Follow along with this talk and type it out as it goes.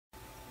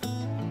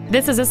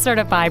This is a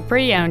certified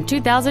pre-owned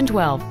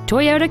 2012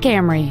 Toyota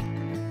Camry.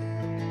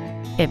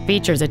 It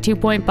features a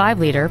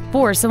 2.5-liter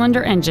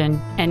four-cylinder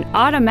engine, an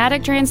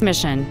automatic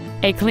transmission,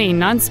 a clean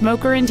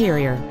non-smoker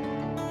interior.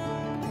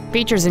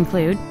 Features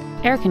include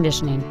air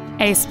conditioning,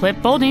 a split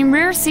folding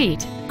rear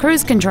seat,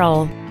 cruise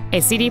control,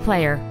 a CD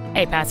player,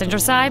 a passenger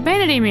side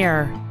vanity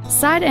mirror,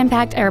 side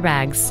impact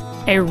airbags,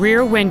 a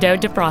rear window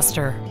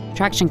defroster,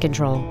 traction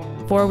control,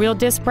 four-wheel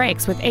disc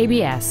brakes with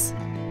ABS,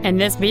 and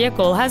this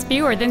vehicle has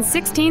fewer than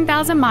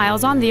 16,000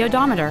 miles on the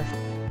odometer.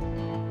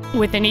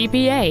 With an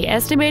EPA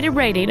estimated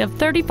rating of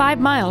 35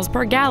 miles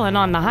per gallon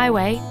on the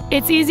highway,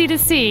 it's easy to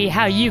see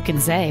how you can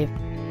save.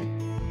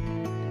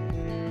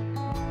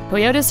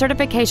 Toyota's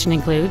certification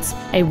includes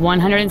a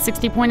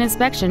 160-point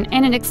inspection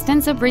and an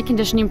extensive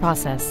reconditioning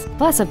process,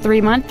 plus a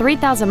 3-month,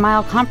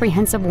 3,000-mile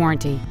comprehensive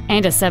warranty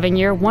and a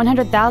 7-year,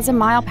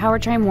 100,000-mile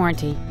powertrain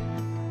warranty.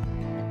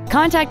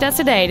 Contact us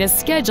today to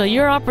schedule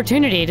your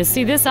opportunity to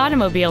see this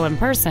automobile in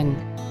person.